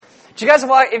you guys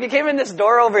walk, if you came in this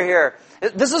door over here,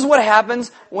 this is what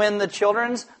happens when the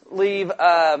children's leave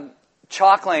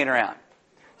chalk laying around.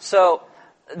 So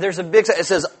there's a big, it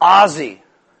says Ozzy.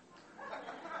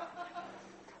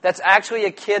 That's actually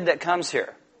a kid that comes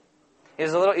here.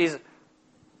 He's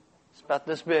about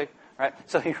this big, right?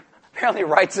 So he apparently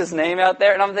writes his name out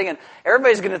there, and I'm thinking,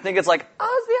 everybody's going to think it's like,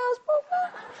 Ozzy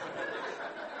Osbourne.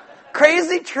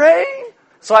 Crazy Train.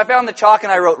 So I found the chalk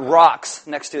and I wrote Rocks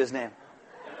next to his name.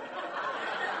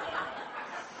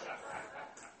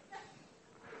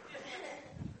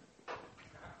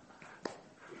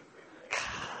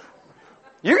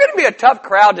 You're going to be a tough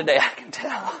crowd today, I can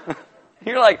tell.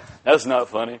 You're like, that's not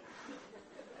funny.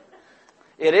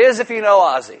 It is if you know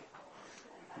Ozzy.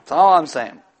 That's all I'm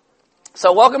saying.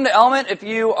 So welcome to Element. If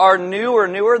you are new or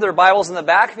newer, there are Bibles in the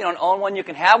back. If you don't own one, you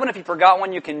can have one. If you forgot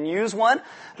one, you can use one.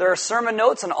 There are sermon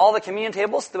notes on all the communion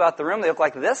tables throughout the room. They look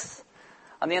like this.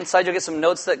 On the inside, you'll get some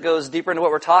notes that goes deeper into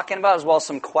what we're talking about, as well as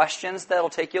some questions that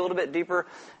will take you a little bit deeper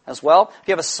as well. If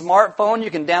you have a smartphone, you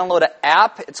can download an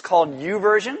app. It's called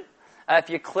YouVersion. If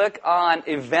you click on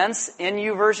Events in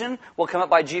YouVersion, will come up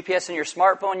by GPS in your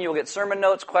smartphone. You'll get sermon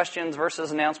notes, questions,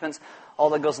 verses, announcements, all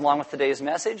that goes along with today's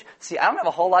message. See, I don't have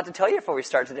a whole lot to tell you before we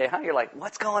start today, huh? You're like,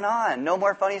 what's going on? No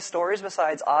more funny stories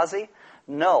besides Ozzy?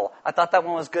 No, I thought that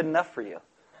one was good enough for you.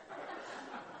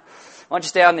 Why don't you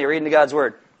stay out there reading God's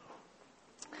Word?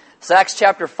 It's Acts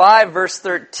chapter 5, verse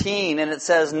 13, and it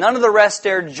says, none of the rest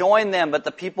dared join them, but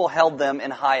the people held them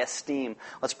in high esteem.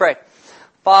 Let's pray.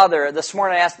 Father, this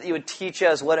morning I ask that you would teach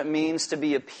us what it means to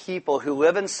be a people who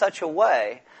live in such a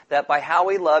way that by how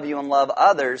we love you and love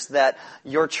others, that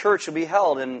your church will be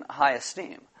held in high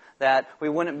esteem. That we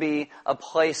wouldn't be a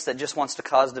place that just wants to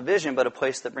cause division, but a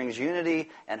place that brings unity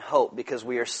and hope, because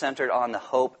we are centered on the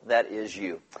hope that is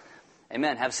you.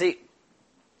 Amen. Have a seat.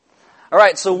 All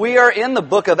right, so we are in the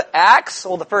book of Acts,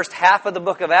 well, the first half of the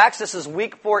book of Acts. This is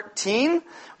week 14.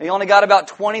 We only got about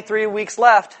 23 weeks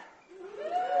left.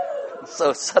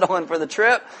 So settle in for the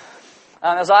trip.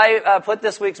 As I put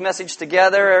this week's message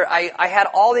together, I had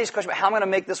all these questions about how I'm going to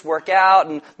make this work out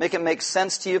and make it make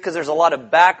sense to you, because there's a lot of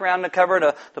background to cover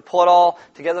to pull it all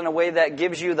together in a way that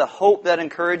gives you the hope that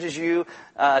encourages you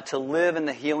to live in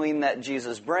the healing that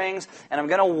Jesus brings. And I'm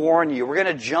going to warn you, we're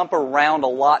going to jump around a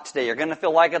lot today. You're going to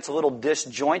feel like it's a little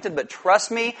disjointed, but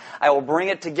trust me, I will bring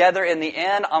it together in the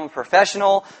end. I'm a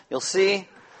professional. You'll see.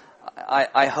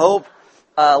 I hope.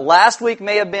 Last week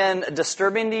may have been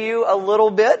disturbing to you a little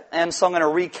bit, and so I'm going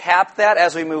to recap that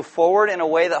as we move forward in a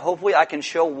way that hopefully I can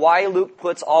show why Luke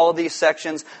puts all of these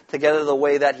sections together the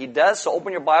way that he does. So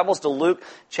open your Bibles to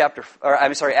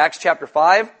Acts chapter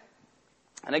 5.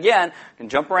 And again, you can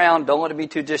jump around, don't let it be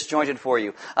too disjointed for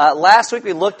you. Last week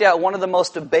we looked at one of the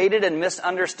most debated and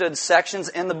misunderstood sections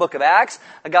in the book of Acts.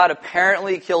 God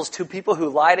apparently kills two people who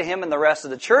lie to him and the rest of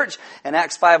the church. In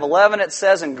Acts 5:11 it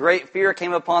says, and great fear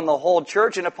came upon the whole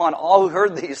church and upon all who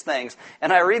heard these things.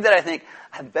 And I read that, I think,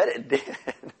 I bet it did.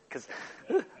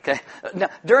 Okay. Now,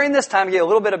 during this time, to give you a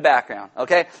little bit of background,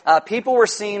 okay, people were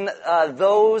seeing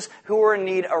those who were in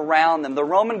need around them. The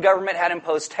Roman government had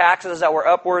imposed taxes that were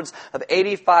upwards of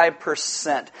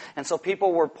 85%. And so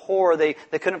people were poor. They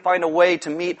couldn't find a way to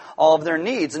meet all of their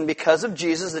needs. And because of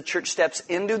Jesus, the church steps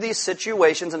into these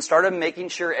situations and started making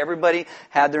sure everybody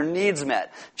had their needs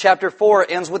met. Chapter 4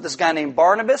 ends with this guy named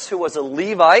Barnabas, who was a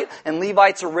Levite. And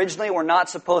Levites originally were not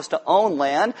supposed to own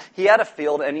land. He had a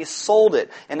field and he sold it.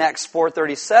 In Acts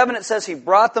 4:37, it says he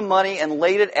brought the money and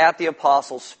laid it at the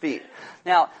apostles' feet.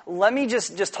 Now, let me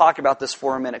just talk about this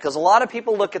for a minute, because a lot of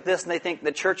people look at this and they think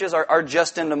that churches are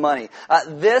just into money.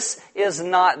 This is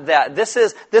not that. This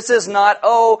is not,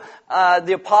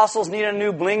 the apostles need a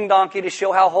new bling donkey to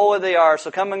show how holy they are,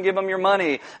 so come and give them your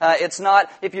money. It's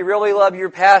not, if you really love your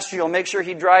pastor, you'll make sure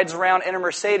he drives around in a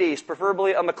Mercedes,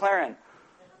 preferably a McLaren.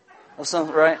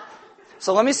 Right?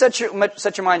 So let me set your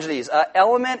mind at ease.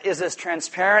 Element is as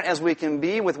transparent as we can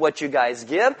be with what you guys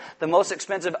give. The most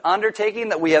expensive undertaking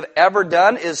that we have ever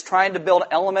done is trying to build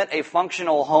Element a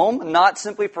functional home, not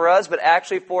simply for us, but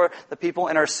actually for the people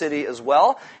in our city as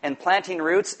well. And Planting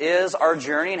Roots is our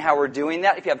journey and how we're doing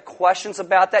that. If you have questions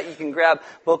about that, you can grab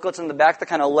booklets in the back to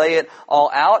kind of lay it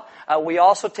all out. We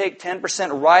also take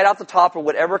 10% right off the top of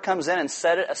whatever comes in and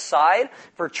set it aside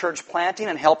for church planting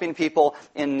and helping people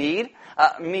in need.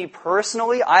 Me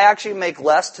personally, I actually make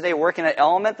less today working at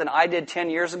Element than I did 10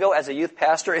 years ago as a youth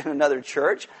pastor in another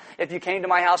church. If you came to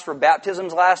my house for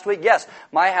baptisms last week, yes,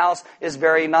 my house is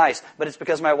very nice. But it's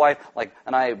because my wife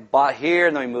and I bought here,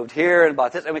 and then we moved here, and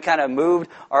bought this, and we kind of moved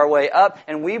our way up.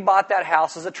 And we bought that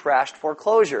house as a trashed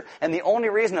foreclosure. And the only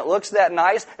reason it looks that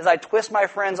nice is I twist my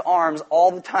friend's arms all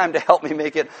the time to help me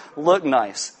make it look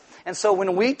nice. And so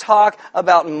when we talk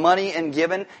about money and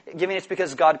giving, it's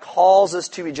because God calls us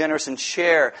to be generous and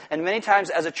share. And many times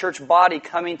as a church body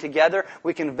coming together,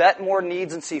 we can vet more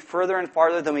needs and see further and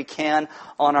farther than we can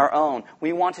on our own.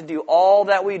 We want to do all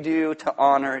that we do to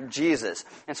honor Jesus.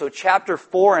 And so chapter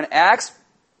 4 in Acts,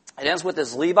 it ends with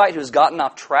this Levite who's gotten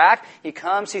off track. He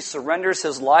comes, he surrenders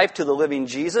his life to the living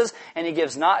Jesus, and he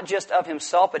gives not just of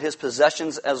himself, but his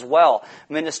possessions as well.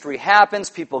 Ministry happens,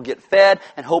 people get fed,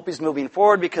 and hope is moving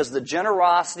forward because of the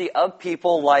generosity of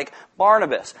people like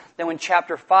Barnabas. Then when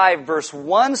chapter 5, verse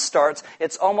 1 starts,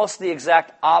 it's almost the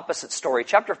exact opposite story.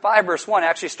 Chapter 5, verse 1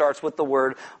 actually starts with the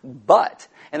word but.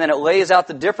 And then it lays out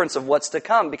the difference of what's to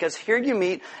come. Because here you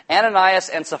meet Ananias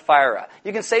and Sapphira.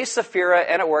 You can say Sapphira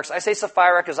and it works. I say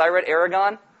Sapphira because I read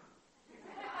Aragon.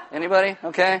 Anybody?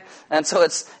 Okay. And so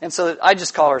I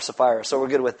just call her Sapphira, so we're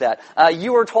good with that.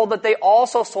 You were told that they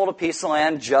also sold a piece of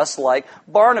land just like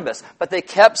Barnabas. But they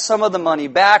kept some of the money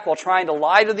back while trying to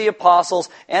lie to the apostles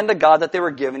and to God that they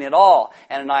were giving it all.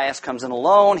 Ananias comes in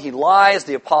alone. He lies.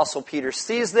 The apostle Peter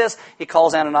sees this. He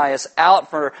calls Ananias out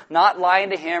for not lying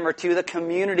to him or to the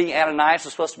community Ananias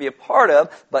was supposed to be a part of,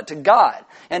 but to God.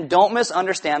 And don't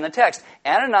misunderstand the text.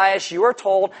 Ananias, you are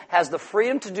told, has the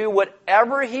freedom to do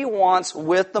whatever he wants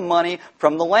with the money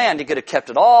from the land. He could have kept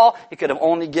it all. He could have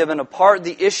only given a part.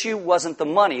 The issue wasn't the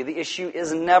money. The issue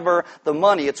is never the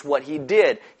money. It's what he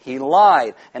did. He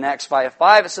lied. In Acts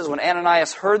 5:5, it says, when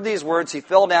Ananias heard these words, he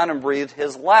fell down and breathed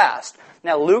his last.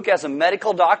 Now, Luke, as a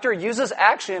medical doctor, uses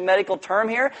actually a medical term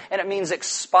here, and it means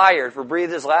expired. For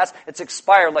breathe his last, it's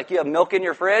expired. Like you have milk in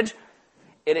your fridge,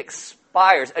 it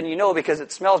expires. And you know because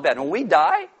it smells bad. When we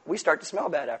die, we start to smell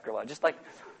bad after a while. Just like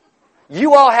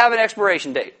you all have an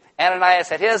expiration date. Ananias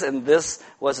had his, and this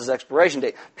was his expiration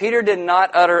date. Peter did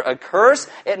not utter a curse.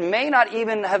 It may not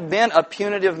even have been a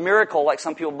punitive miracle like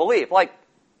some people believe. Like,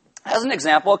 as an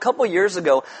example, a couple years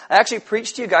ago, I actually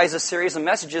preached to you guys a series of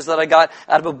messages that I got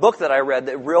out of a book that I read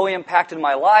that really impacted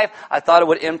my life. I thought it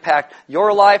would impact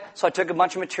your life, so I took a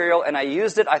bunch of material and I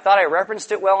used it. I thought I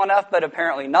referenced it well enough, but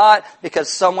apparently not,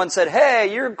 because someone said,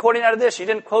 hey, you're quoting out of this. You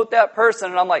didn't quote that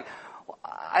person. And I'm like,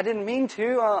 I didn't mean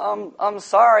to. I'm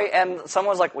sorry. And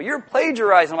someone was like, well, you're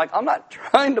plagiarizing. I'm like, I'm not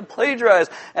trying to plagiarize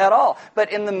at all.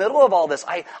 But in the middle of all this,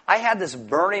 I had this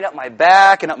burning up my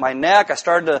back and up my neck. I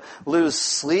started to lose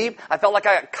sleep. I felt like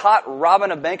I got caught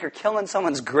robbing a bank or killing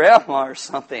someone's grandma or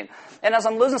something. And as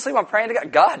I'm losing sleep, I'm praying to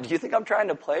God, God, do you think I'm trying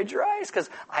to plagiarize? Because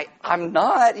I'm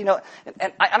not, and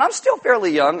I'm still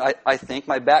fairly young, I think.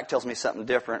 My back tells me something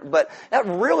different. But that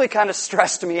really kind of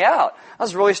stressed me out. I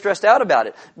was really stressed out about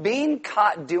it. Being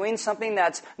caught doing something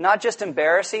that's not just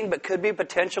embarrassing, but could be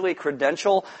potentially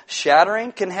credential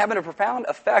shattering can have a profound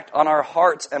effect on our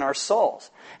hearts and our souls.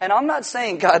 And I'm not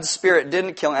saying God's Spirit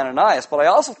didn't kill Ananias, but I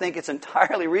also think it's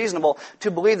entirely reasonable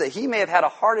to believe that he may have had a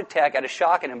heart attack out of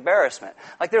shock and embarrassment.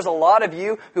 Like there's a lot of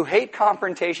you who hate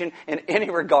confrontation in any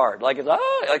regard. Like,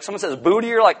 like someone says boo to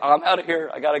you, you're like, I'm out of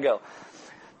here, I gotta go.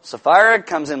 Sapphira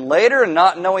comes in later,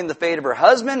 not knowing the fate of her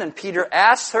husband, and Peter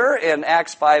asks her in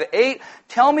Acts 5:8,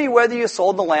 tell me whether you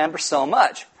sold the land for so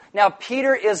much. Now,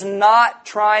 Peter is not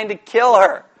trying to kill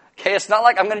her. Okay, it's not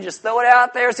like I'm going to just throw it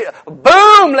out there.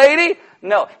 Boom, lady!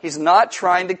 No, he's not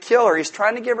trying to kill her. He's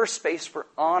trying to give her space for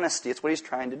honesty. It's what he's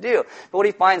trying to do. But what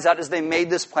he finds out is they made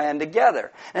this plan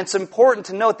together. And it's important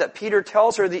to note that Peter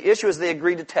tells her the issue is they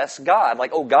agreed to test God.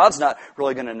 Like, oh, God's not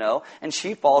really going to know. And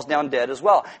she falls down dead as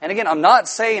well. And again, I'm not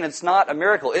saying it's not a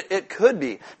miracle. It could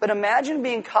be. But imagine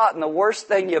being caught in the worst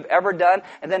thing you've ever done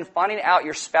and then finding out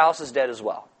your spouse is dead as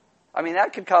well. I mean,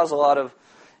 that could cause a lot of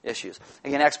issues.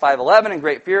 Again, Acts 5:11, and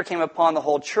great fear came upon the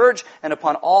whole church and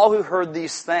upon all who heard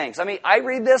these things. I mean, I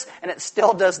read this, and it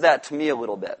still does that to me a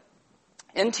little bit.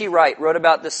 N.T. Wright wrote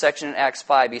about this section in Acts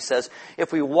 5. He says,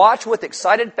 if we watch with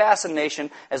excited fascination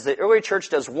as the early church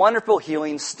does wonderful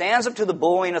healing, stands up to the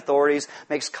bullying authorities,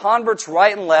 makes converts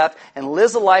right and left, and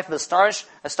lives a life of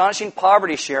astonishing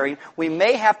poverty sharing, we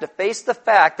may have to face the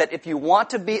fact that if you want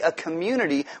to be a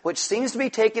community which seems to be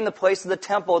taking the place of the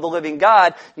temple of the living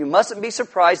God, you mustn't be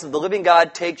surprised if the living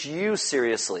God takes you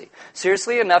seriously.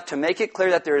 Seriously enough to make it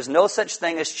clear that there is no such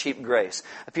thing as cheap grace.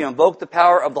 If you invoke the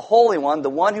power of the Holy One, the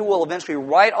one who will eventually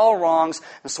right all wrongs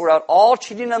and sort out all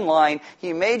cheating and lying,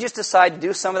 he may just decide to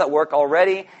do some of that work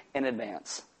already in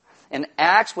advance. In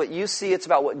Acts, what you see, it's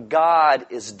about what God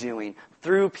is doing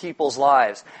through people's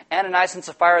lives. Ananias and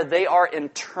Sapphira, they are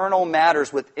internal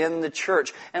matters within the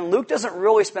church. And Luke doesn't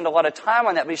really spend a lot of time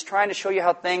on that, but he's trying to show you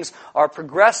how things are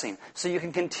progressing. So you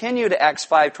can continue to Acts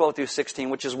 5:12 through 16,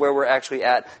 which is where we're actually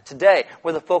at today,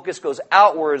 where the focus goes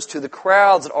outwards to the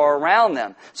crowds that are around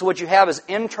them. So what you have is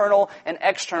internal and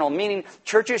external, meaning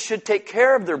churches should take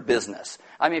care of their business.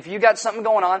 I mean, if you got something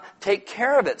going on, take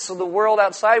care of it. So the world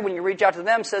outside, when you reach out to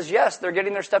them, says, yes, they're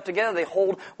getting their stuff together. They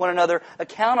hold one another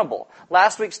accountable.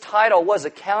 Last week's title was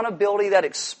Accountability That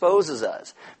Exposes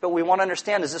Us. But we want to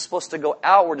understand, is this supposed to go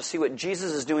outward to see what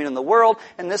Jesus is doing in the world?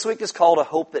 And this week is called A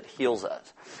Hope That Heals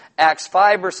Us. Acts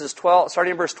 5,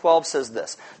 starting in verse 12, says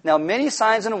this. Now many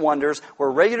signs and wonders were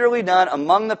regularly done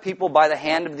among the people by the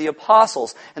hand of the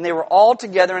apostles, and they were all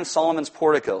together in Solomon's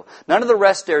portico. None of the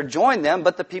rest dared join them,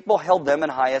 but the people held them in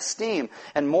high esteem.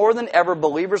 And more than ever,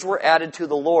 believers were added to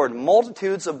the Lord,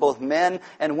 multitudes of both men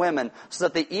and women, so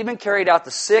that they even carried out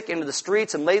the sick into the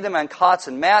streets and laid them on cots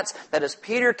and mats, that as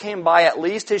Peter came by, at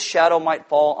least his shadow might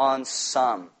fall on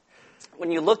some.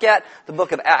 When you look at the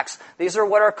book of Acts, these are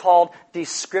what are called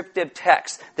descriptive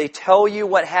texts. They tell you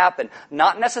what happened,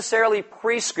 not necessarily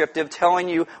prescriptive, telling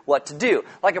you what to do.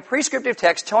 Like a prescriptive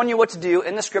text telling you what to do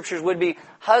in the scriptures would be,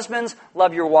 husbands,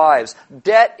 love your wives.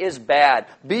 Debt is bad.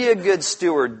 Be a good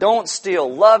steward. Don't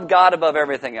steal. Love God above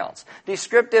everything else.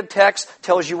 Descriptive text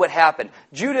tells you what happened.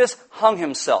 Judas hung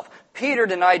himself. Peter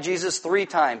denied Jesus 3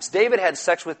 times. David had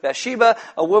sex with Bathsheba,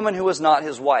 a woman who was not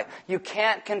his wife. You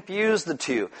can't confuse the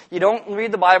two. You don't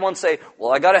read the Bible and say,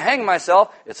 well, I got to hang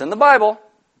myself. It's in the Bible.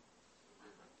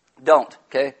 Don't,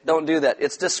 okay? Don't do that.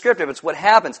 It's descriptive. It's what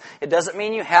happens. It doesn't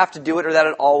mean you have to do it or that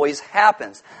it always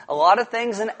happens. A lot of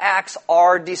things in Acts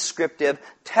are descriptive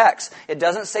texts. It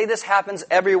doesn't say this happens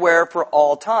everywhere for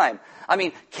all time. I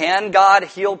mean, can God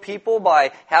heal people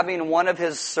by having one of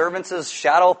His servants'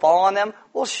 shadow fall on them?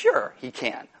 Well, sure, He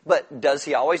can. But does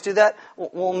He always do that?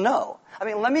 Well, no. I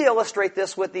mean, let me illustrate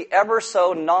this with the ever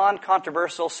so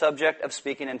non-controversial subject of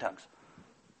speaking in tongues.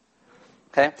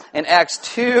 Okay? In Acts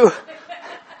 2,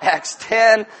 Acts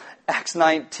 10, Acts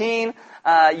 19,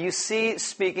 you see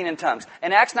speaking in tongues.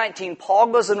 In Acts 19, Paul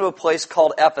goes into a place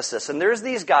called Ephesus, and there's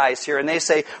these guys here, and they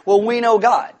say, well, we know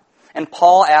God. And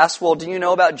Paul asks, well, do you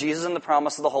know about Jesus and the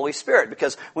promise of the Holy Spirit?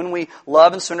 Because when we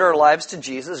love and surrender our lives to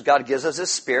Jesus, God gives us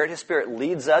His Spirit. His Spirit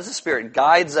leads us. His Spirit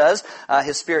guides us.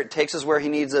 His Spirit takes us where He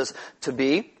needs us to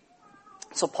be.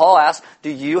 So Paul asks, do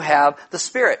you have the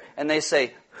Spirit? And they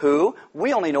say, who?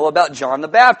 We only know about John the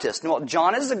Baptist. Well,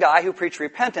 John is the guy who preached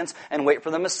repentance and wait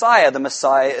for the Messiah. The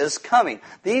Messiah is coming.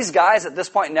 These guys at this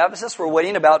point in Ephesus were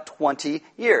waiting about 20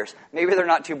 years. Maybe they're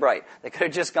not too bright. They could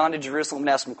have just gone to Jerusalem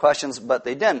and asked some questions, but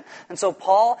they didn't. And so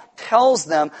Paul tells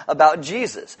them about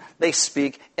Jesus. They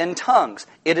speak in tongues.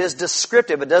 It is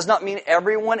descriptive. It does not mean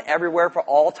everyone everywhere for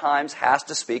all times has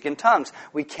to speak in tongues.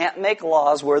 We can't make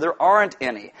laws where there aren't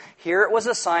any. Here it was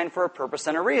a sign for a purpose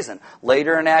and a reason.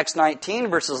 Later in Acts 19,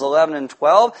 verses 11 and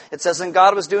 12, it says, and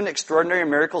God was doing extraordinary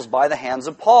miracles by the hands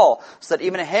of Paul, so that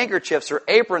even handkerchiefs or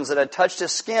aprons that had touched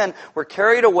his skin were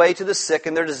carried away to the sick,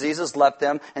 and their diseases left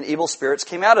them, and evil spirits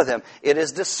came out of them. It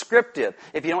is descriptive.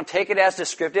 If you don't take it as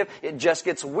descriptive, it just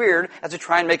gets weird as we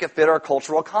try and make it fit our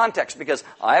cultural context, because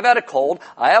I've had a cold,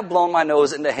 I have blown my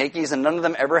nose into hankies, and none of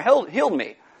them ever healed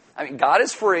me. I mean, God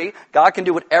is free. God can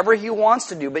do whatever He wants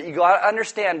to do, but you got to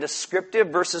understand descriptive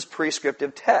versus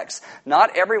prescriptive text.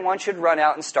 Not everyone should run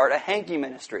out and start a hanky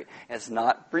ministry. It's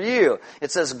not for you. It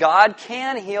says God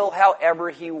can heal however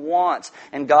He wants,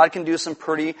 and God can do some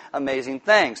pretty amazing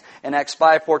things. In Acts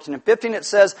 5, 14 and 15, it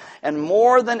says, and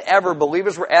more than ever,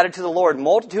 believers were added to the Lord,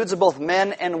 multitudes of both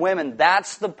men and women.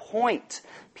 That's the point.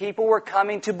 People were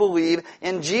coming to believe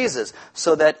in Jesus,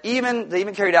 so that they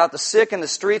even carried out the sick in the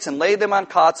streets and laid them on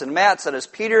cots and mats, that as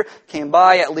Peter came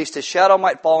by, at least his shadow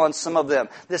might fall on some of them.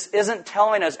 This isn't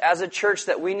telling us as a church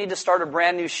that we need to start a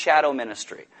brand new shadow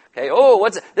ministry. Okay,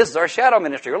 this is our shadow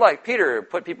ministry. We're like, Peter,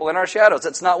 put people in our shadows.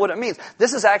 That's not what it means.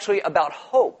 This is actually about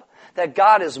hope. That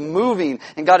God is moving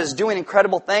and God is doing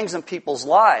incredible things in people's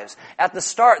lives. At the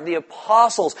start, the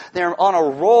apostles, they're on a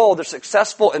roll. They're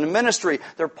successful in ministry.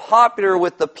 They're popular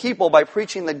with the people by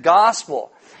preaching the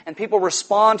gospel. And people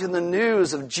respond to the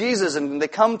news of Jesus and they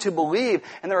come to believe.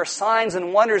 And there are signs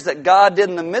and wonders that God did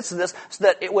in the midst of this so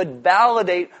that it would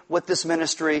validate what this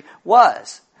ministry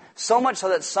was. So much so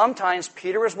that sometimes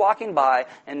Peter was walking by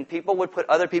and people would put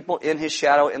other people in his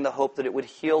shadow in the hope that it would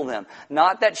heal them.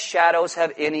 Not that shadows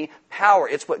have any power.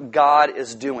 It's what God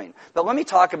is doing. But let me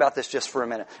talk about this just for a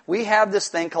minute. We have this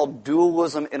thing called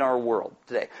dualism in our world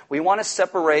today. We want to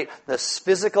separate the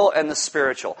physical and the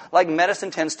spiritual. Like medicine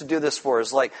tends to do this for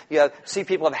us. Like see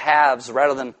people have halves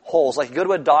rather than wholes. Like you go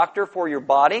to a doctor for your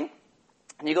body,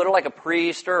 And you go to like a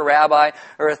priest or a rabbi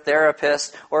or a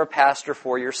therapist or a pastor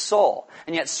for your soul.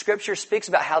 And yet Scripture speaks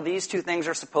about how these two things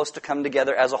are supposed to come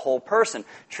together as a whole person,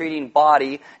 treating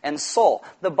body and soul.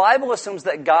 The Bible assumes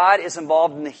that God is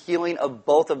involved in the healing of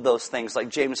both of those things, like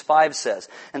James 5 says.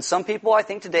 And some people, I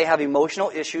think, today have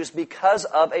emotional issues because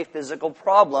of a physical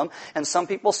problem, and some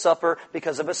people suffer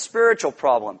because of a spiritual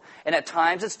problem. And at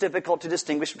times it's difficult to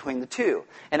distinguish between the two.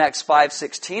 In Acts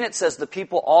 5:16 it says, the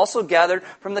people also gathered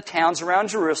from the towns around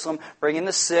Jerusalem, bringing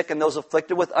the sick and those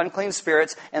afflicted with unclean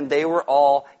spirits, and they were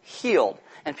all healed.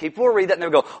 And people will read that and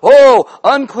they'll go, oh,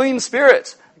 unclean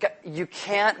spirits. You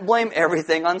can't blame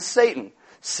everything on Satan.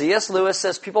 C.S. Lewis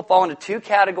says people fall into two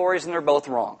categories and they're both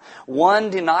wrong.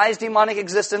 One denies demonic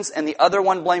existence and the other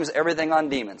one blames everything on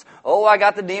demons. Oh, I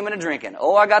got the demon of drinking.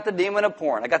 Oh, I got the demon of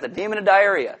porn. I got the demon of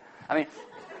diarrhea. I mean,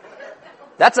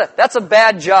 that's a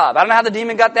bad job. I don't know how the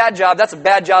demon got that job. That's a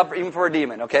bad job even for a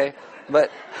demon, okay?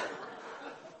 But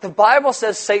the Bible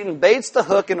says Satan baits the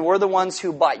hook and we're the ones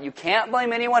who bite. You can't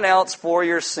blame anyone else for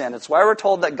your sin. It's why we're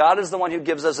told that God is the one who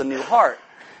gives us a new heart.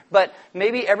 But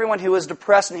maybe everyone who is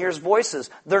depressed and hears voices,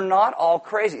 they're not all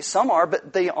crazy. Some are,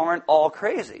 but they aren't all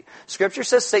crazy. Scripture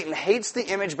says Satan hates the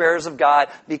image bearers of God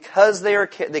because they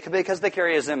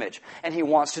carry His image. And he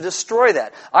wants to destroy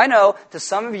that. I know, to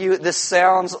some of you, this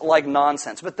sounds like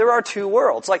nonsense. But there are two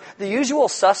worlds. Like the usual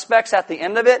suspects at the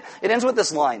end of it, it ends with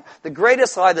this line. The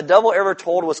greatest lie the devil ever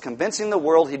told was convincing the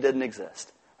world he didn't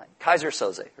exist. Kaiser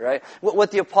Soze, right?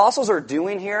 What the apostles are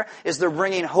doing here is they're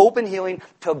bringing hope and healing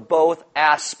to both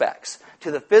aspects, to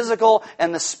the physical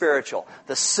and the spiritual.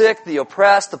 The sick, the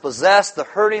oppressed, the possessed, the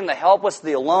hurting, the helpless,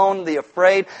 the alone, the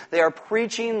afraid. They are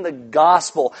preaching the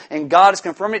gospel, and God is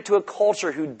confirming it to a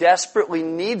culture who desperately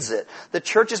needs it. The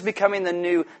church is becoming the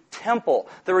new temple.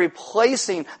 They're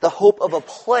replacing the hope of a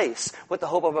place with the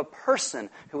hope of a person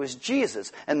who is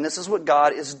Jesus, and this is what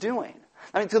God is doing.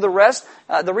 I mean, through the rest,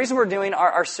 the reason we're doing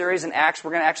our series in Acts,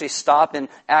 we're going to actually stop in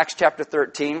Acts chapter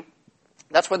 13.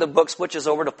 That's where the book switches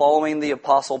over to following the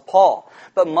Apostle Paul.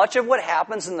 But much of what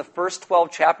happens in the first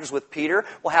 12 chapters with Peter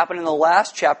will happen in the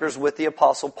last chapters with the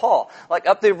Apostle Paul. Like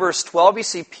up to verse 12, you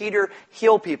see Peter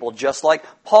heal people just like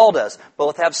Paul does.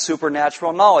 Both have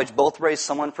supernatural knowledge. Both raise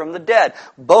someone from the dead.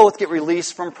 Both get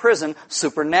released from prison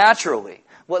supernaturally.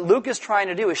 What Luke is trying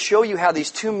to do is show you how these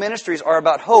two ministries are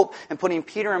about hope and putting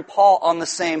Peter and Paul on the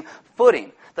same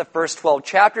footing. The first 12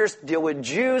 chapters deal with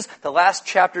Jews. The last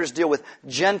chapters deal with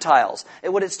Gentiles.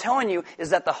 And what it's telling you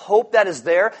is that the hope that is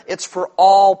there, it's for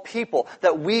all people.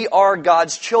 That we are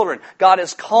God's children. God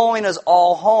is calling us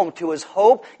all home to His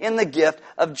hope in the gift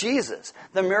of Jesus.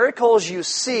 The miracles you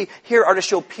see here are to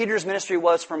show Peter's ministry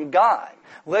was from God.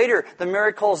 Later, the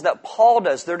miracles that Paul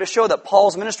does, they're to show that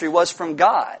Paul's ministry was from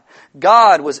God.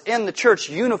 God was in the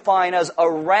church unifying us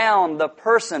around the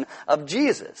person of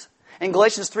Jesus. In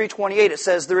Galatians 3:28 it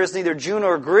says, there is neither Jew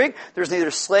nor Greek, there is neither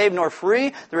slave nor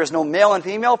free, there is no male and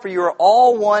female, for you are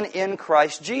all one in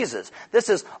Christ Jesus. This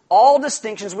is all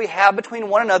distinctions we have between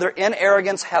one another in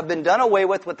arrogance have been done away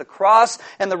with the cross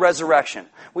and the resurrection.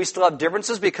 We still have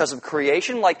differences because of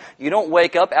creation, like you don't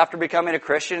wake up after becoming a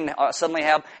Christian and suddenly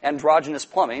have androgynous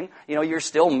plumbing. You know, you're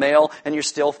still male and you're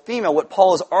still female. What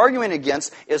Paul is arguing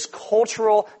against is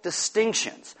cultural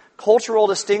distinctions. Cultural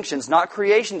distinctions, not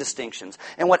creation distinctions.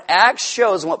 And what Acts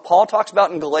shows, and what Paul talks about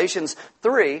in Galatians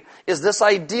 3, is this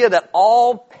idea that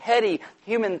all petty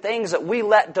human things that we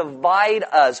let divide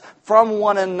us from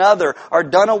one another are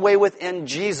done away with in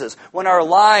Jesus. When our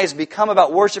lives become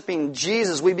about worshiping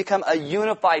Jesus, we become a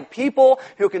unified people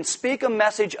who can speak a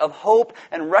message of hope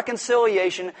and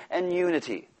reconciliation and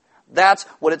unity. That's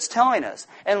what it's telling us.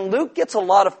 And Luke gets a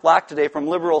lot of flack today from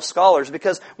liberal scholars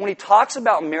because when he talks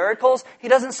about miracles, he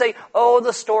doesn't say, oh,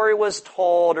 the story was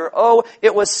told, or oh,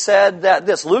 it was said that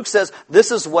this. Luke says, this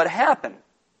is what happened.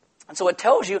 And so it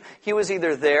tells you he was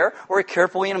either there or he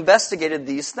carefully investigated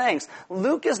these things.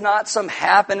 Luke is not some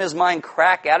half-in-his-mind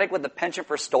crack addict with a penchant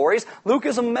for stories. Luke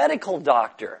is a medical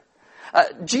doctor.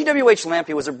 G.W.H.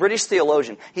 Lampy was a British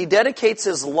theologian. He dedicates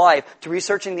his life to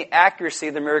researching the accuracy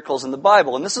of the miracles in the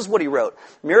Bible. And this is what he wrote.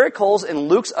 Miracles, in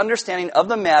Luke's understanding of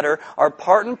the matter, are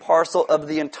part and parcel of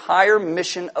the entire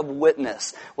mission of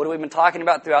witness. What have we been talking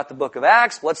about throughout the book of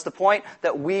Acts? What's the point?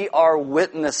 That we are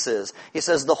witnesses. He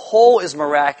says the whole is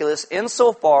miraculous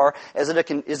insofar as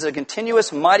it is a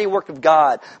continuous mighty work of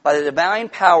God. By the divine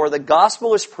power, the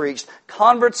gospel is preached,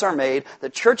 converts are made, the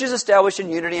church is established in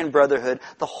unity and brotherhood,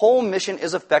 the whole mission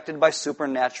is affected by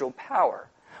supernatural power.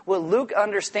 What Luke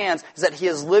understands is that he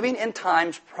is living in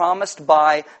times promised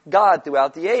by God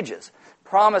throughout the ages.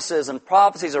 promises and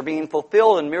prophecies are being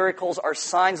fulfilled, and miracles are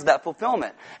signs of that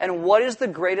fulfillment. And what is the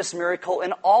greatest miracle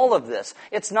in all of this?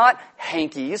 It's not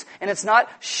hankies, and it's not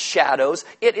shadows.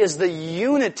 It is the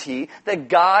unity that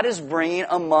God is bringing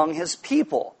among His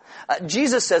people.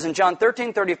 Jesus says in John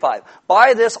 13:35,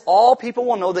 "By this all people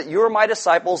will know that you are my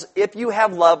disciples if you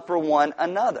have love for one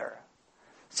another."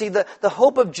 See, the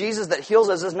hope of Jesus that heals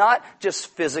us is not just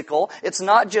physical, it's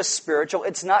not just spiritual,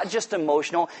 it's not just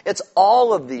emotional, it's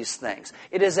all of these things.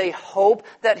 It is a hope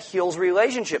that heals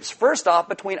relationships. First off,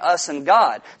 between us and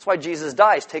God. That's why Jesus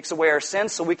dies, takes away our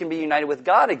sins so we can be united with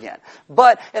God again.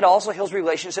 But it also heals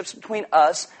relationships between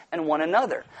us and one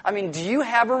another. I mean, do you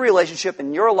have a relationship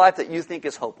in your life that you think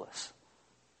is hopeless?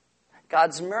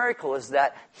 God's miracle is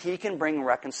that He can bring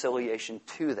reconciliation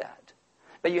to that.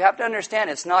 But you have to understand,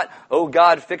 it's not, oh,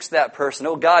 God fixed that person.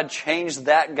 Oh, God changed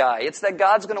that guy. It's that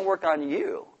God's going to work on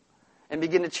you and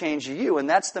begin to change you, and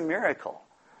that's the miracle.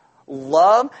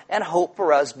 Love and hope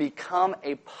for us become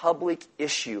a public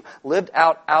issue, lived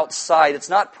out outside. It's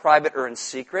not private or in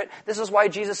secret. This is why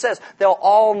Jesus says, they'll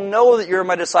all know that you're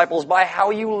my disciples by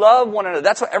how you love one another.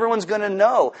 That's what everyone's going to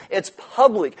know. It's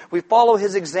public. We follow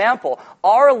His example.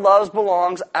 Our love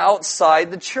belongs outside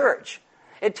the church.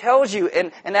 It tells you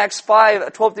in Acts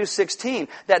 5:12 through 16,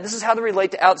 that this is how they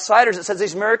relate to outsiders. It says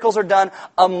these miracles are done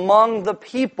among the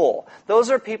people.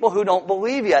 Those are people who don't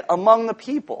believe yet, among the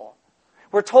people.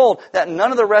 We're told that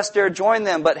none of the rest dared join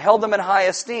them, but held them in high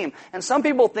esteem. And some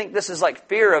people think this is like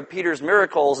fear of Peter's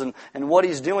miracles and what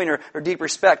he's doing or deep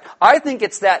respect. I think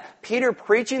it's that Peter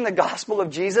preaching the gospel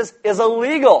of Jesus is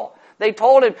illegal. They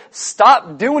told him,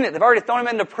 stop doing it. They've already thrown him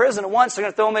into prison once. They're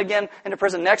going to throw him again into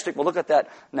prison next week. We'll look at that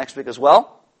next week as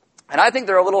well. And I think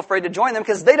they're a little afraid to join them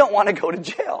because they don't want to go to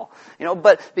jail.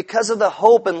 But because of the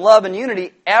hope and love and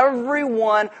unity,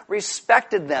 everyone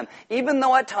respected them, even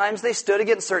though at times they stood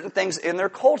against certain things in their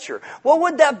culture. What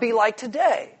would that be like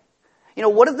today?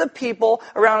 What if the people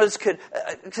around us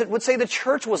would say the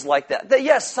church was like that? That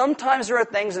yes, sometimes there are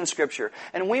things in Scripture,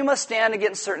 and we must stand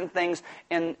against certain things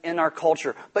in our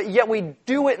culture. But yet we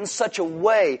do it in such a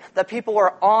way that people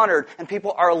are honored, and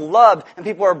people are loved, and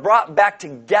people are brought back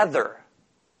together.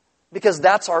 Because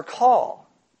that's our call.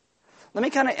 Let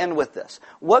me kind of end with this.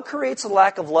 What creates a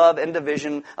lack of love and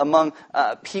division among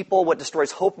people? What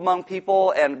destroys hope among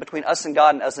people and between us and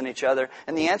God and us and each other?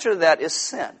 And the answer to that is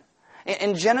sin.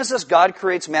 In Genesis, God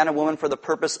creates man and woman for the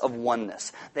purpose of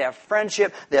oneness. They have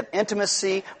friendship, they have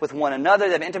intimacy with one another,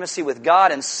 they have intimacy with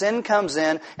God, and sin comes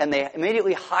in, and they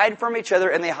immediately hide from each other,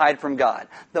 and they hide from God.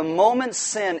 The moment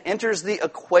sin enters the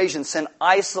equation, sin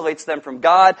isolates them from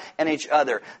God and each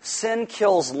other. Sin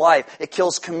kills life, it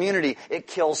kills community, it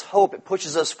kills hope, it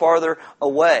pushes us farther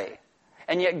away.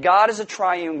 And yet God is a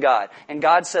triune God. And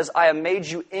God says, I have made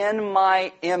you in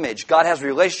my image. God has a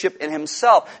relationship in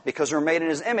Himself. Because we're made in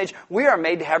His image, we are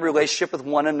made to have a relationship with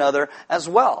one another as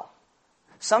well.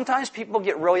 Sometimes people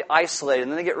get really isolated,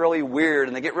 and then they get really weird,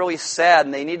 and they get really sad,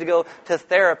 and they need to go to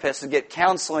therapists and get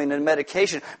counseling and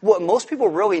medication. What most people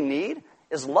really need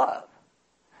is love.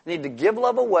 They need to give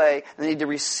love away, and they need to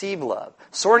receive love.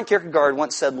 Soren Kierkegaard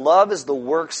once said, love is the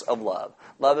works of love.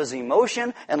 Love is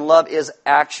emotion, and love is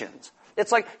actions.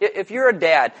 It's like if you're a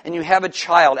dad and you have a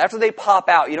child, after they pop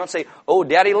out, you don't say, oh,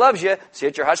 Daddy loves you. See you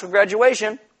at your high school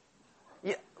graduation.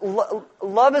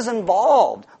 Love is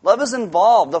involved. Love is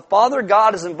involved. The Father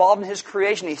God is involved in His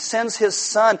creation. He sends His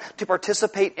Son to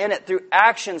participate in it through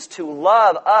actions to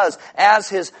love us as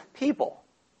His people.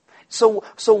 So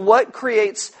what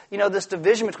creates, this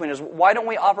division between us? Why don't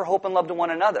we offer hope and love to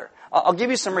one another? I'll give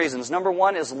you some reasons. Number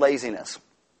one is laziness.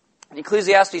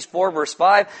 Ecclesiastes 4 verse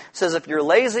 5 says if you're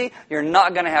lazy, you're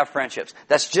not going to have friendships.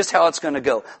 That's just how it's going to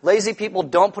go. Lazy people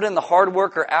don't put in the hard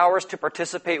work or hours to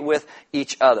participate with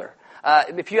each other.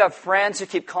 If you have friends who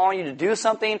keep calling you to do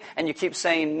something and you keep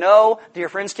saying no, do your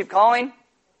friends keep calling?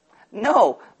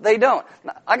 No, they don't.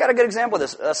 I got a good example of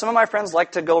this. Some of my friends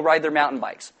like to go ride their mountain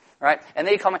bikes. Right? And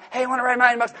they call me, hey, I want to ride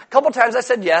mountain bikes. A couple times I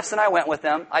said yes, and I went with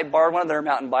them. I borrowed one of their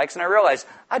mountain bikes, and I realized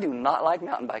I do not like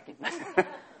mountain biking.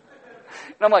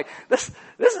 And I'm like, this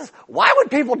is, why would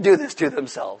people do this to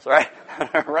themselves, right?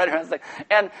 Right around the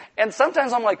thing. And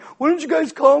sometimes I'm like, why don't you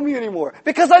guys call me anymore?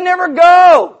 Because I never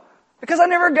go.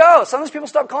 Sometimes people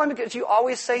stop calling because you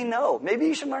always say no. Maybe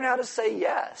you should learn how to say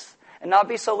yes and not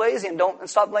be so lazy and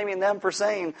stop blaming them for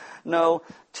saying no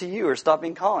to you or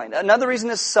stopping calling. Another reason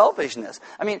is selfishness.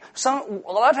 I mean, a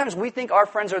lot of times we think our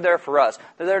friends are there for us.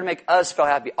 They're there to make us feel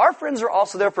happy. Our friends are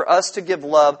also there for us to give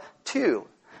love to.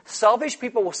 Selfish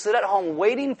people will sit at home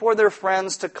waiting for their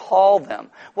friends to call them,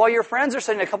 while your friends are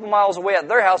sitting a couple miles away at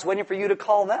their house waiting for you to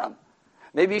call them.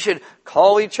 Maybe you should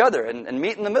call each other and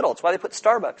meet in the middle. That's why they put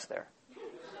Starbucks there.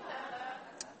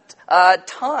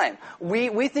 Time.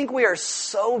 We think we are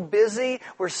so busy.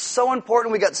 We're so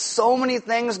important. We got so many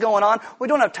things going on. We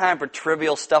don't have time for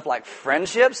trivial stuff like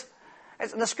friendships.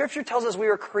 The Scripture tells us we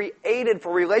were created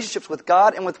for relationships with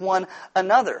God and with one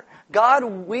another. God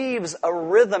weaves a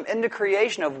rhythm into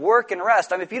creation of work and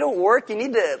rest. I mean, if you don't work, you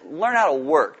need to learn how to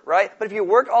work, right? But if you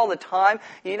work all the time,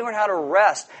 you need to learn how to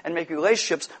rest and make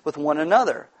relationships with one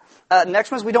another. Next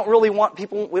one is we don't want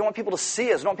people to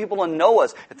see us. We don't want people to know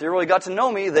us. If they really got to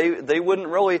know me, they wouldn't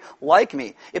really like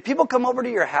me. If people come over to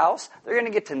your house, they're going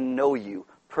to get to know you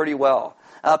pretty well.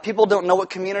 People don't know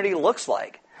what community looks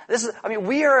like.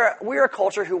 We are a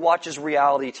culture who watches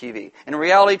reality TV. In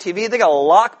reality TV, they got to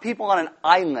lock people on an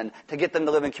island to get them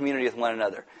to live in community with one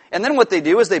another. And then what they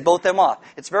do is they vote them off.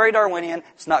 It's very Darwinian.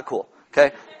 It's not cool.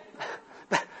 Okay?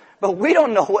 But we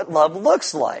don't know what love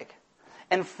looks like.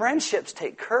 And friendships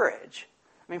take courage.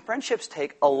 Friendships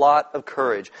take a lot of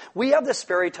courage. We have this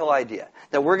fairy tale idea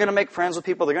that we're going to make friends with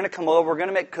people. They're going to come over. We're going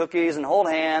to make cookies and hold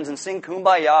hands and sing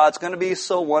Kumbaya. It's going to be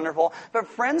so wonderful. But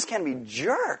friends can be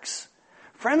jerks.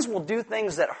 Friends will do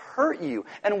things that hurt you.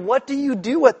 And what do you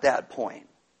do at that point?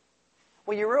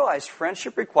 Well, you realize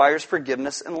friendship requires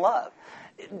forgiveness and love.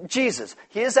 Jesus,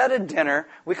 he is at a dinner.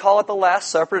 We call it the Last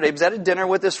Supper today. He's at a dinner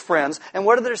with his friends. And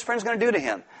what are his friends going to do to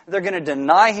him? They're going to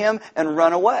deny him and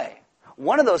run away.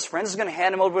 One of those friends is going to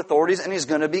hand him over to authorities and he's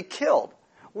going to be killed.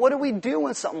 What do we do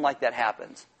when something like that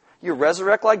happens? You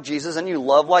resurrect like Jesus and you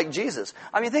love like Jesus.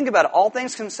 Think about it. All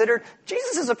things considered,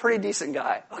 Jesus is a pretty decent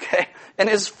guy, okay? And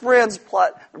his friends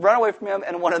run away from him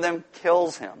and one of them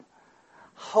kills him.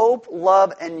 Hope,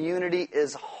 love, and unity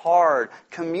is hard.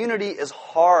 Community is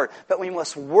hard, but we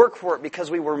must work for it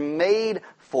because we were made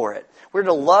for it. We're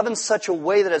to love in such a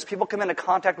way that as people come into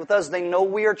contact with us, they know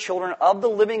we are children of the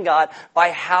living God by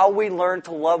how we learn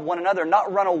to love one another.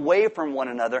 Not run away from one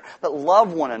another, but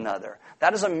love one another.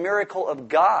 That is a miracle of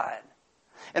God.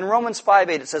 In Romans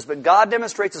 5:8 it says, "But God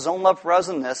demonstrates His own love for us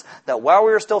in this, that while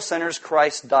we were still sinners,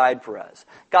 Christ died for us."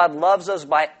 God loves us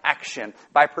by action,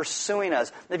 by pursuing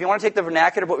us. If you want to take the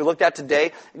vernacular of what we looked at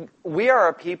today, we are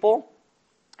a people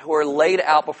who are laid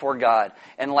out before God.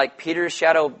 And like Peter's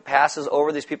shadow passes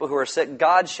over these people who are sick,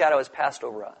 God's shadow has passed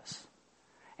over us.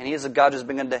 And He is a God who's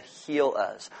begun to heal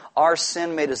us. Our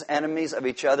sin made us enemies of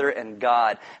each other and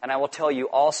God. And I will tell you,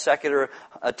 all secular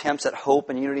attempts at hope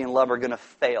and unity and love are going to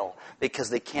fail because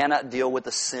they cannot deal with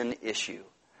the sin issue.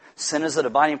 Sin is the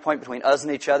dividing point between us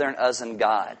and each other and us and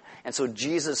God. And so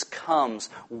Jesus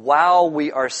comes while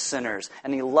we are sinners.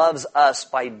 And He loves us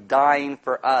by dying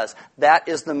for us. That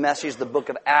is the message the book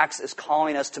of Acts is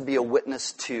calling us to be a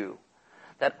witness to.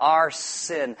 That our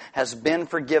sin has been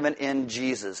forgiven in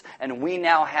Jesus. And we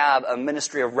now have a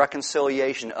ministry of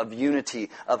reconciliation, of unity,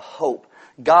 of hope.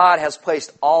 God has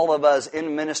placed all of us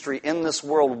in ministry in this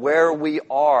world where we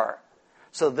are.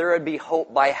 So there would be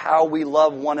hope by how we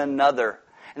love one another.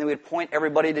 And we would point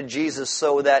everybody to Jesus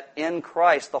so that in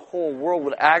Christ the whole world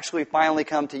would actually finally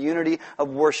come to unity of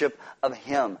worship of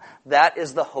Him. That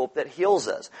is the hope that heals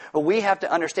us. What we have to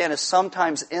understand is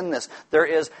sometimes in this there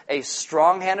is a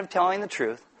strong hand of telling the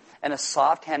truth and a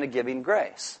soft hand of giving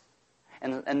grace.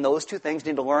 And those two things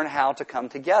need to learn how to come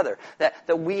together.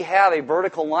 That we have a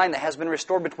vertical line that has been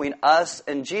restored between us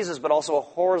and Jesus, but also a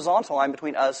horizontal line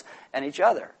between us and each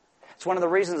other. It's one of the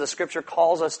reasons the Scripture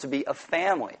calls us to be a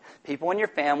family. People in your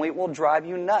family will drive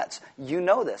you nuts. You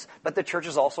know this. But the church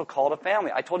is also called a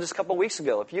family. I told you this a couple of weeks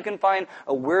ago. If you can find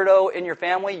a weirdo in your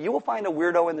family, you will find a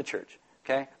weirdo in the church.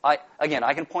 Okay? I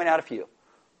can point out a few.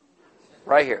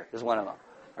 Right here is one of them.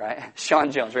 Right?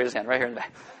 Sean Jones, raise his hand right here in the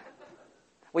back.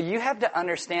 Well, you have to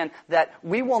understand that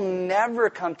we will never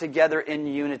come together in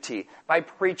unity by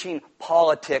preaching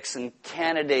politics and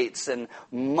candidates and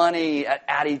money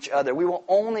at each other. We will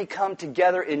only come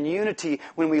together in unity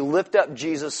when we lift up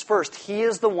Jesus first. He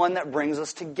is the one that brings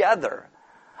us together.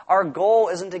 Our goal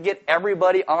isn't to get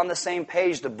everybody on the same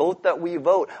page to vote that we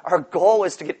vote. Our goal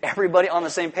is to get everybody on the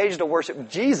same page to worship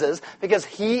Jesus because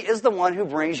He is the one who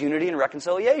brings unity and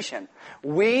reconciliation.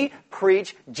 We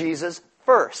preach Jesus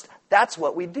first. That's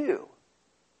what we do.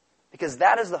 Because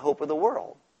that is the hope of the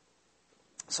world.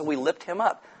 So we lift Him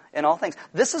up in all things.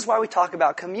 This is why we talk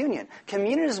about communion.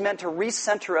 Communion is meant to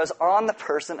recenter us on the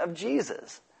person of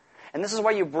Jesus. And this is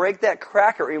why you break that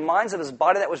cracker. It reminds of His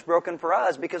body that was broken for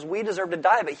us because we deserve to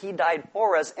die, but He died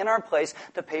for us in our place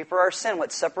to pay for our sin,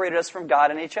 what separated us from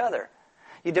God and each other.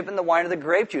 You dip in the wine of the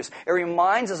grape juice. It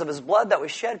reminds us of His blood that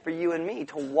was shed for you and me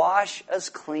to wash us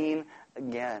clean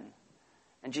again.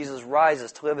 And Jesus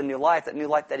rises to live a new life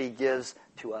that He gives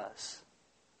to us.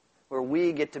 Where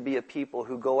we get to be a people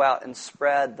who go out and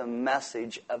spread the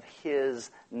message of His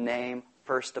name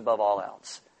first above all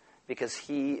else. because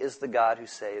He is the God who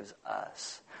saves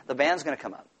us. The band's going to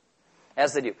come up,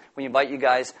 as they do. We invite you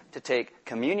guys to take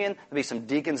communion. There'll be some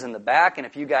deacons in the back, and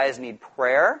if you guys need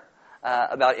prayer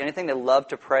about anything, they'd love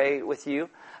to pray with you.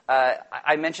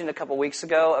 I mentioned a couple weeks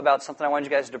ago about something I wanted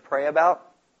you guys to pray about.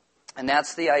 And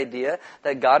that's the idea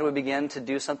that God would begin to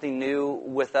do something new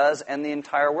with us and the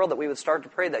entire world, that we would start to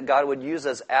pray that God would use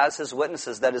us as His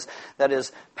witnesses, that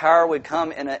His power would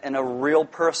come in a real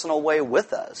personal way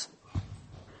with us,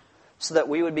 so that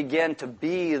we would begin to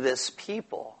be this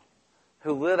people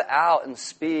who live out and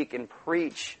speak and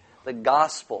preach the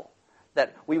gospel,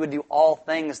 that we would do all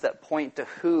things that point to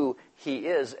who He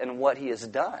is and what He has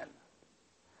done.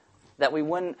 That we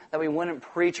wouldn't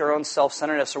preach our own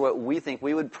self-centeredness or what we think.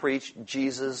 We would preach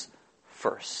Jesus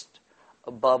first,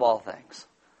 above all things.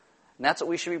 And that's what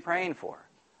we should be praying for.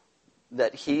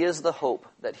 That He is the hope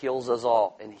that heals us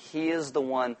all, and He is the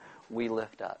one we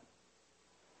lift up.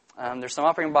 There's some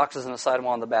offering boxes on the side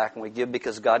wall in the back, and we give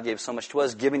because God gave so much to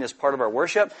us. Giving is part of our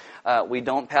worship. We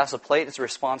don't pass a plate. It's a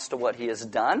response to what He has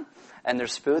done. And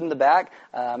there's food in the back.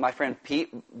 My friend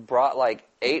Pete brought like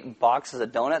 8 boxes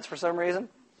of donuts for some reason.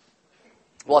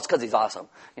 Well, it's because he's awesome,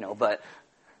 but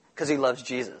because he loves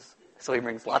Jesus. So he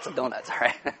brings lots of donuts, all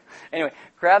right? Anyway,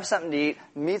 grab something to eat,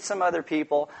 meet some other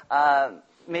people,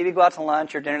 maybe go out to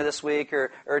lunch or dinner this week,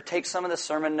 or take some of the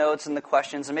sermon notes and the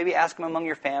questions, and maybe ask them among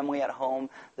your family at home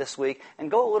this week,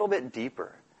 and go a little bit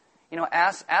deeper.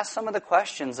 Ask some of the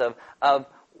questions of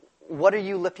what are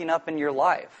you lifting up in your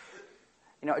life?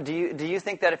 Do you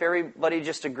think that if everybody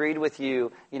just agreed with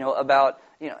you, about,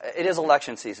 it is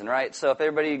election season, right? So if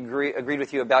everybody agreed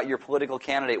with you about your political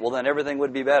candidate, well, then everything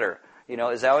would be better.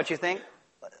 Is that what you think?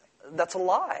 That's a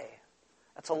lie.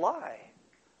 That's a lie.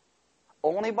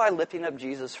 Only by lifting up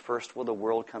Jesus first will the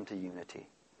world come to unity.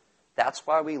 That's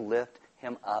why we lift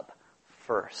Him up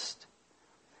first.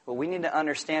 What we need to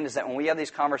understand is that when we have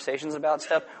these conversations about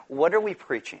stuff, what are we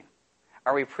preaching?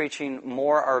 Are we preaching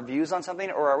more our views on something,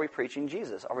 or are we preaching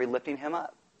Jesus? Are we lifting Him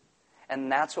up?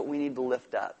 And that's what we need to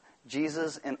lift up.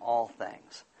 Jesus in all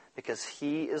things. Because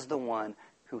He is the one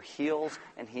who heals,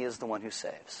 and He is the one who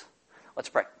saves. Let's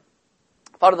pray.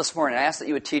 Father, this morning, I ask that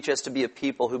You would teach us to be a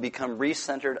people who become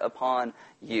recentered upon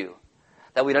You.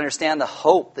 That we'd understand the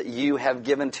hope that You have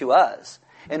given to us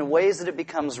in ways that it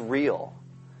becomes real.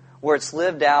 Where it's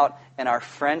lived out in our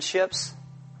friendships,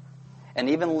 and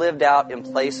even lived out in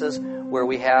places where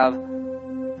we have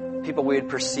people we would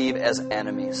perceive as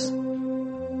enemies.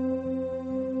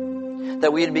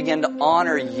 That we would begin to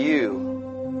honor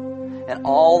You in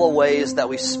all the ways that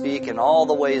we speak, and all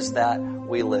the ways that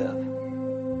we live.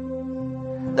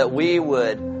 That we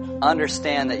would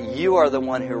understand that You are the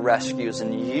one who rescues,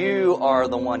 and You are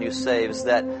the one who saves.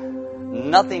 That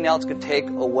nothing else could take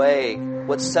away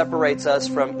what separates us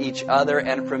from each other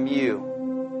and from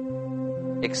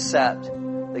You, except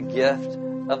the gift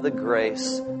of the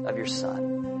grace of Your Son.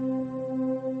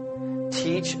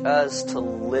 Teach us to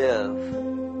live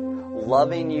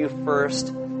loving You first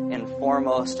and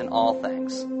foremost in all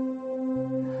things.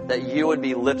 That You would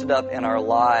be lifted up in our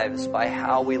lives by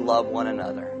how we love one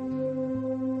another.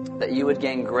 That You would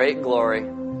gain great glory.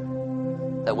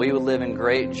 That we would live in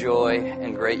great joy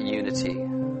and great unity.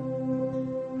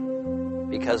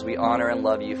 Because we honor and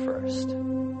love You first.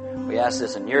 We ask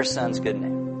this in Your Son's good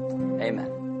name.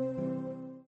 Amen.